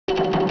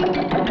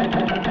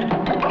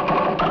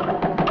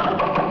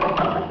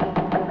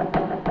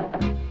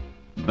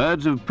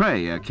birds of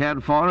prey are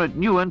cared for at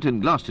Newent in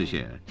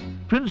Gloucestershire.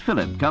 Prince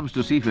Philip comes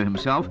to see for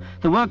himself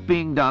the work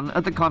being done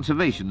at the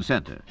Conservation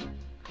Centre.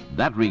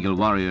 That regal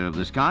warrior of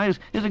the skies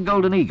is a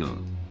golden eagle.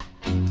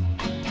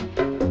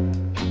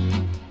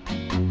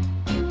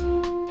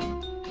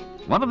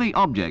 One of the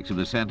objects of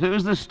the centre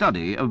is the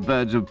study of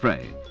birds of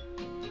prey.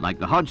 Like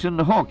the Hodgson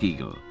hawk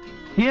eagle,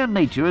 here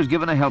nature has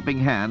given a helping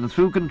hand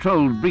through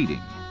controlled breeding.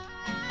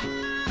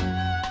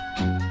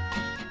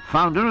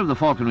 Founder of the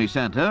Falconry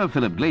Centre,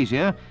 Philip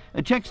Glasier,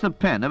 checks the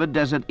pen of a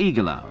desert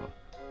eagle owl.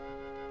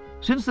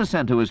 Since the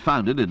centre was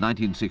founded in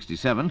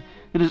 1967,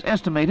 it is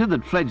estimated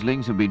that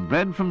fledglings have been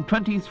bred from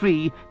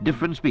 23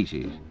 different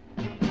species.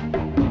 The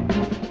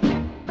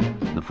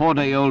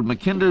 4-day-old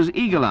Mackinder's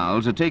eagle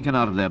owls are taken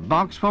out of their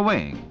box for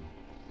weighing.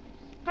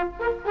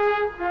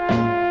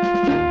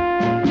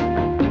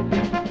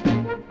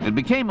 It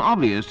became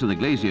obvious to the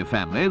Glasier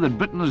family that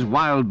Britain's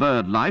wild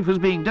bird life was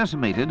being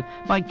decimated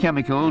by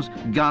chemicals,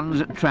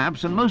 guns,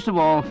 traps, and most of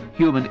all,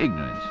 human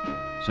ignorance.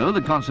 So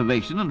the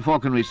Conservation and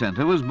Falconry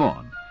Centre was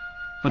born.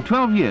 For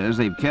 12 years,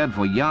 they've cared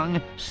for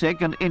young, sick,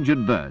 and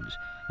injured birds,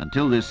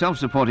 until this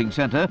self-supporting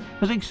centre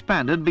has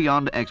expanded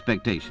beyond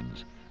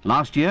expectations.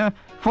 Last year,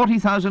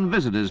 40,000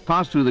 visitors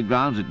passed through the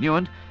grounds at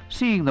Newent,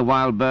 seeing the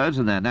wild birds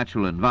in their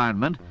natural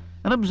environment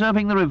and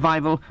observing the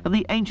revival of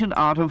the ancient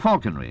art of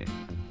falconry.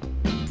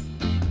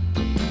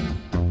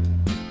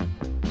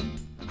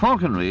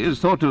 Falconry is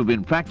thought to have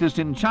been practiced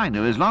in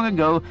China as long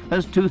ago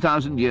as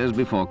 2,000 years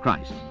before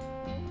Christ.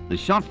 The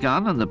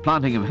shotgun and the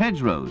planting of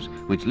hedgerows,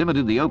 which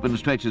limited the open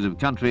stretches of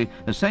country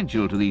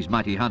essential to these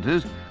mighty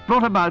hunters,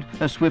 brought about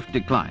a swift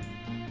decline.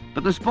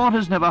 But the sport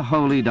has never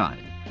wholly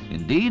died.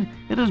 Indeed,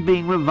 it is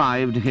being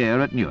revived here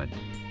at Newent.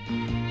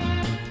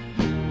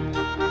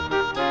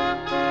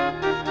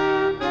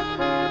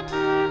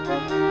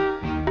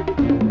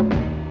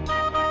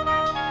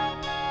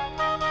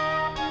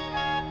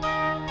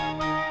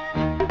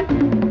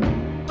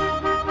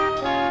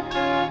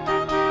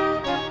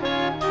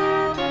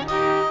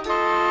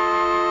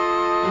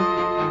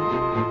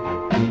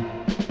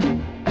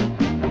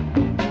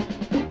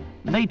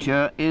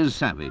 Nature is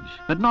savage,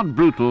 but not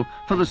brutal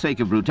for the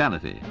sake of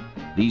brutality.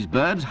 These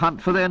birds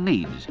hunt for their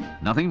needs,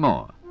 nothing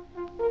more.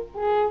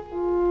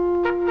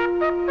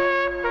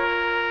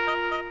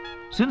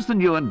 Since the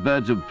Newent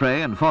Birds of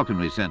Prey and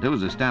Falconry Centre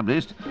was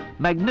established,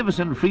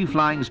 magnificent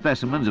free-flying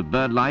specimens of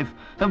bird life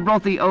have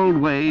brought the old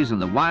ways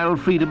and the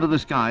wild freedom of the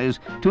skies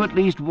to at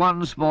least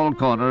one small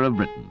corner of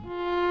Britain.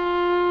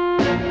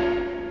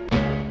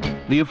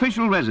 The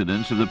official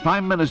residence of the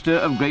Prime Minister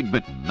of Great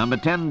Britain, number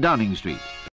 10 Downing Street.